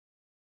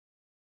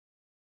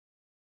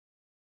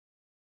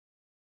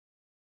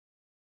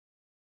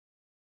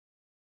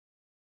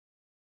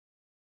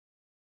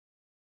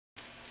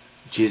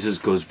Jesus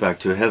goes back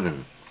to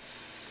heaven.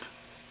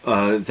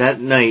 That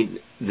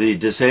night, the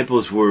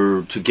disciples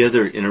were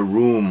together in a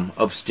room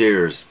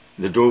upstairs.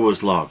 The door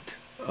was locked.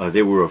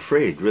 They were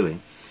afraid, really.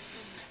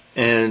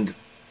 And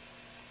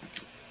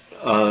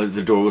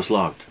the door was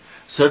locked.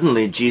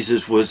 Suddenly,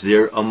 Jesus was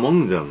there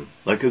among them,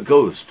 like a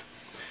ghost.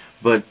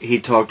 But he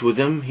talked with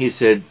them. He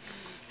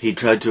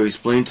tried to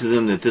explain to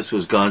them that this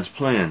was God's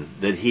plan,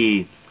 that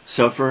he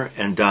suffer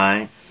and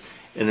die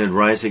and then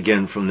rise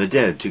again from the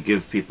dead to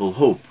give people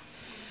hope.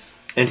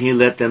 And he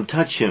let them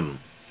touch him.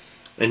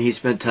 And he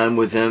spent time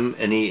with them,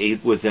 and he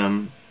ate with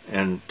them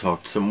and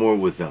talked some more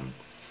with them.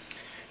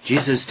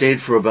 Jesus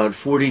stayed for about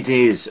 40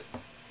 days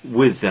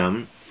with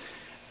them,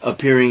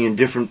 appearing in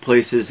different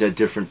places at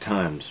different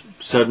times,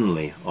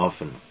 suddenly,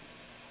 often.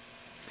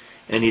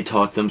 And he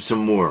taught them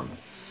some more.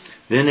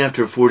 Then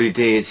after 40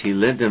 days, he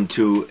led them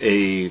to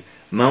a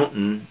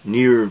mountain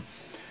near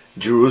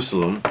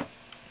Jerusalem,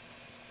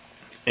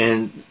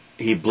 and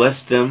he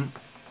blessed them,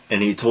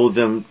 and he told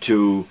them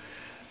to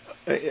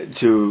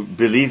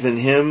believe in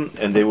him,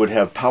 and they would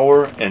have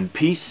power and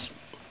peace,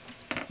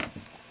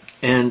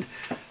 and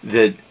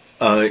that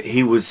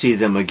he would see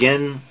them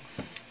again,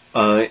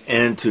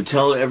 and to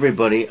tell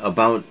everybody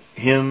about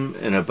him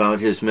and about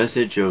his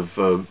message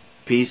of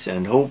peace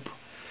and hope.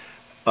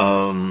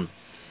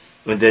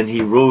 And then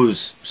he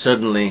rose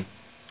suddenly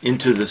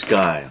into the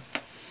sky.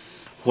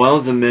 While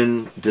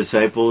the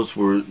disciples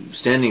were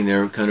standing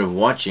there kind of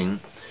watching,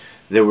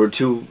 there were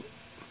two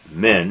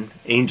men,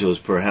 angels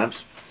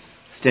perhaps,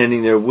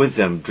 standing there with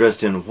them,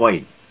 dressed in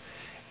white.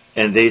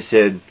 And they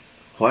said,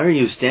 "Why are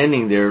you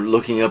standing there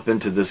looking up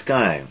into the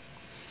sky?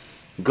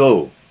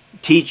 Go,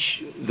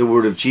 teach the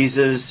word of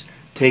Jesus,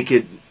 take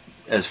it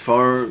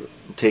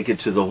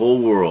to the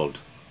whole world.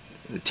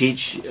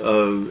 Teach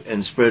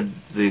and spread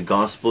the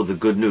gospel, the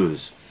good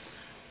news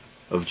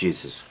of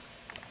Jesus."